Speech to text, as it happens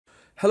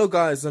Hello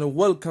guys and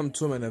welcome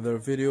to another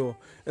video.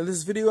 In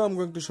this video I'm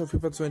going to show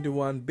FIFA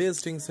 21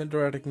 best in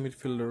center attacking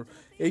midfielder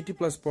 80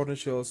 plus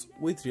potentials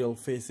with real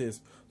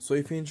faces. So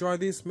if you enjoy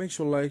this, make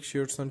sure like,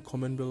 share and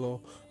comment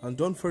below, and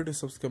don't forget to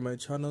subscribe my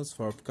channels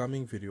for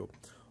upcoming video.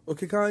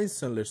 Okay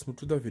guys, and let's move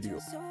to the video.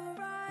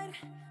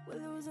 We're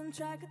losing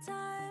track of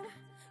time,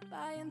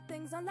 buying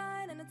things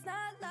online and it's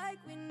not like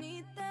we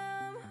need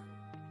them.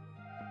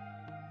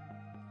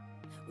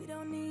 We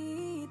don't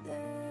need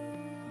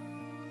them.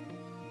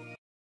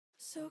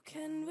 So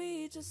can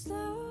we just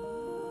slow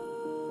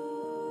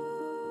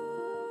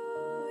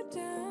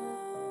down?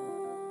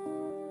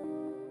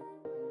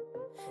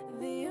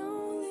 The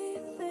only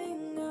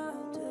thing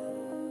I'll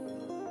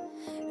do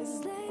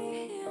is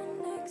lay here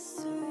next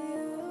to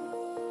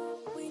you.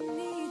 We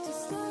need to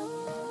slow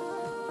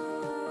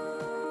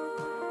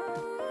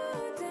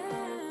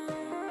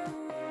down.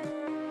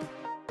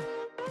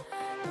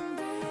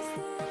 Embrace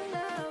the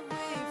love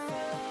we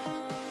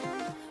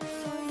found.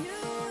 For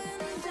you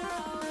and I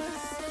were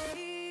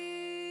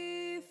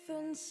safe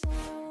and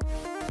sound.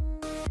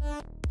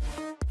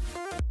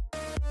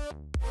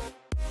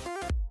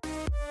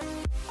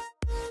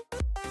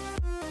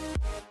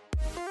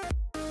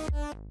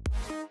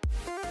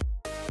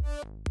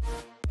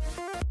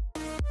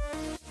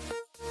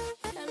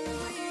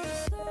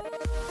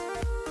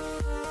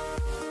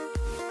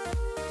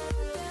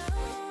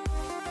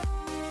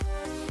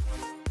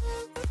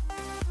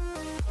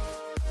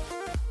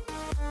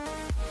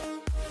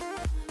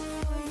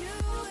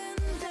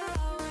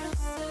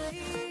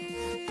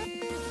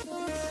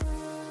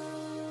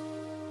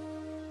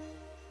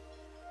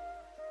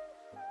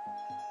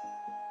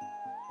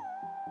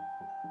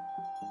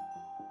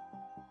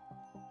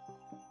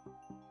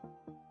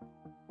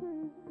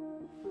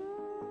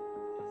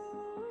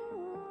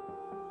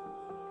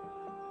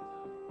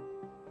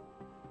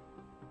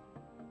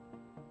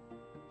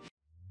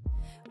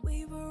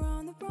 We were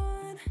on the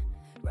run,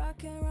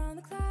 rocking around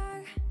the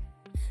clock.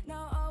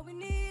 Now all we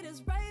need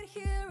is right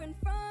here in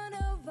front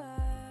of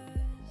us.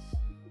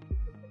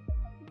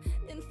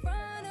 In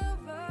front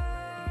of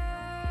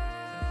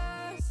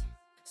us.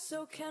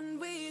 So can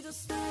we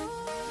just slow down?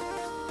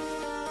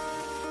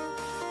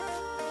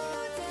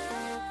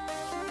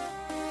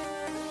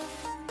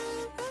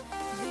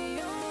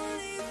 The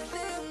only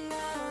thing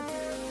I'll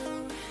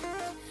do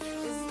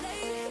is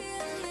lay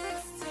here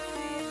next to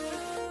you.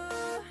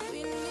 We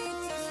need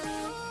to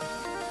slow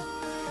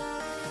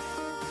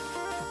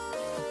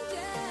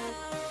down.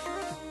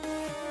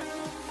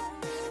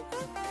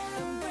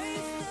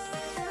 Embrace the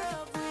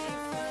love we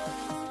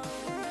found.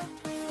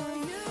 For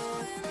you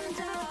and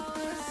I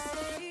were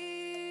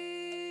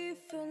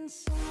safe and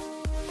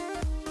sound.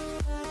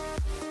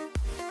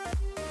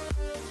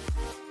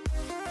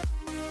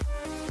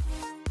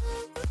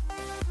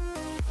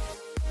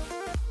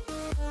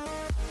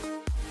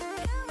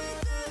 Can we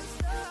just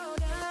slow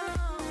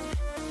down?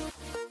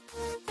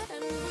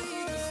 And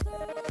we just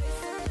slow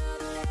waste another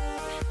day. I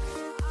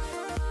know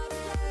how to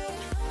play.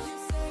 You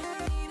say you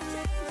need a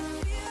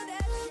change, feel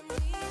that you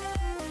need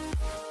it.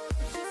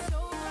 It's just so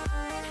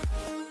right.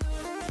 We're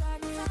losing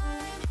track of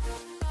time,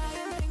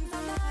 buying things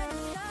online.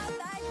 It's not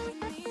like we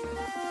need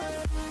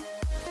them.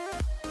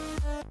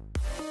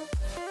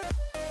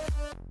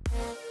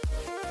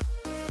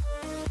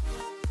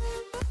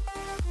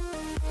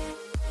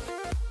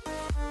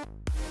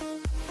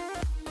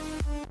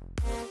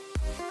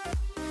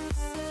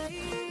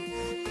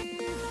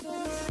 Safe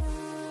and sound.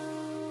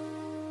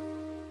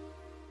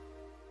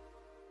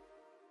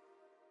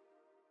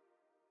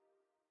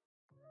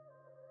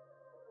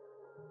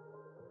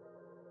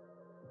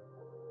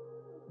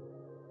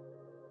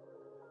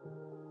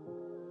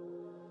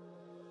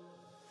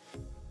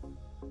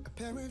 A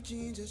pair of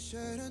jeans, a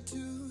shirt or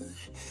two.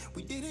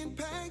 We didn't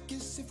pack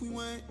as if we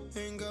weren't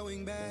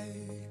going back.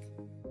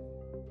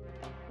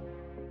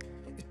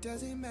 It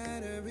doesn't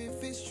matter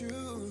if it's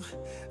true.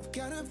 I've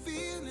got a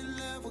feeling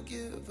love will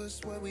give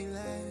us what we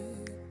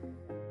lack.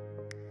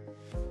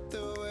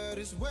 The world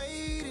is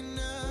waiting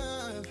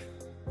up.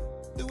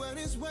 The world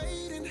is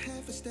waiting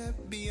half a step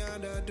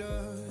beyond our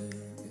door.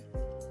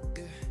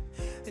 Yeah.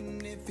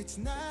 And if it's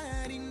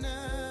not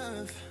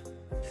enough,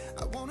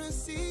 I wanna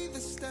see the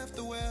stuff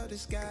the world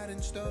has got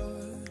in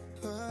store.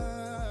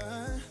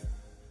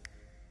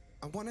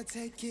 I wanna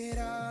take it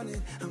all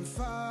in, I'm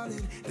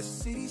falling. The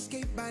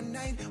cityscape by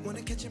night,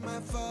 wanna catch in my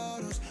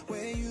photos.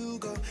 Where you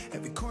go,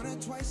 every corner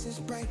twice as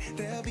bright.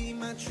 They'll be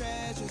my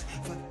treasures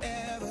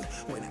forever.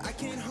 When I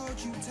can't hold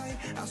you tight,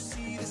 I'll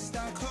see the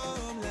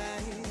Stockholm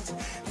lights.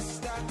 The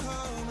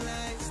Stockholm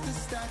lights, the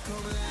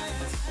Stockholm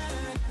lights.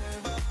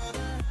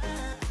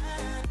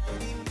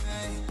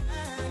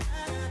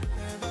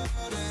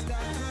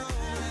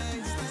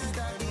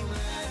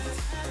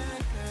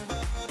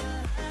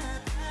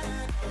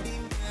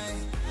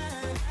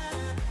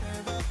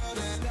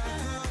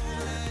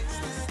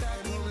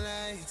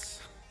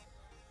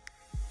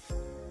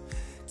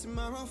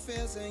 Tomorrow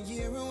feels a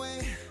year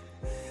away,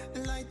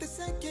 like the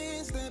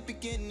seconds, the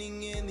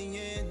beginning and the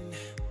end.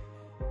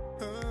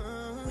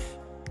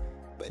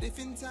 But if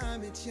in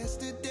time it's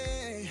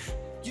yesterday,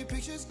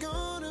 future's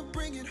gonna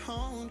bring it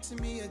home to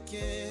me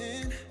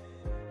again.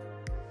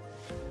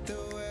 The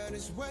world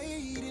is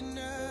waiting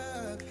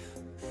up.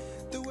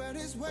 The world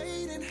is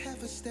waiting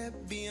half a step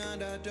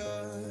beyond our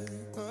door.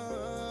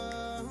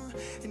 Oh,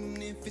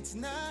 and if it's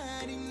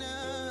not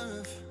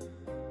enough,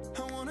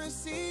 I wanna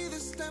see the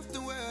stuff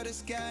the world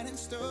has got in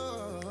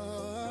store.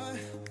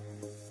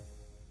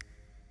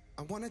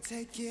 I wanna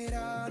take it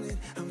all in,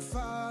 I'm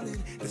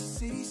falling. The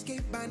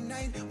cityscape by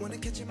night, wanna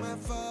catch in my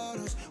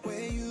photos.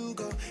 Where you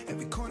go,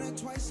 every corner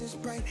twice as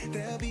bright.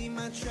 They'll be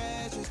my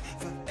treasures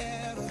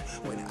forever.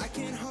 When I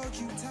can't hold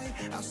you tight,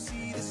 I'll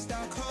see the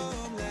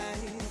Stockholm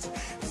lights.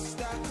 The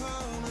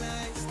Stockholm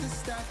lights, the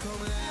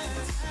Stockholm lights.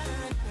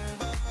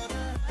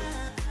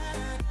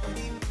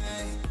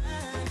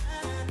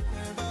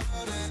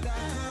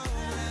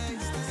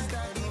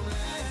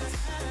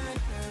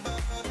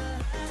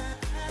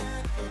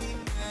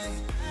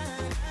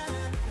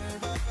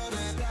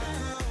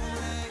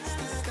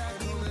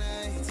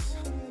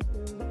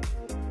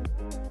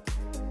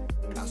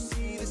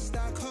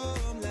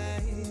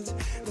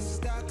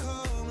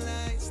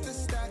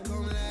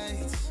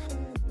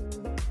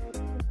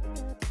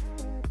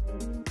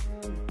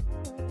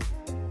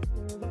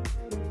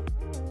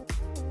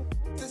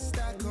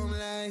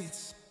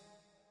 Lights.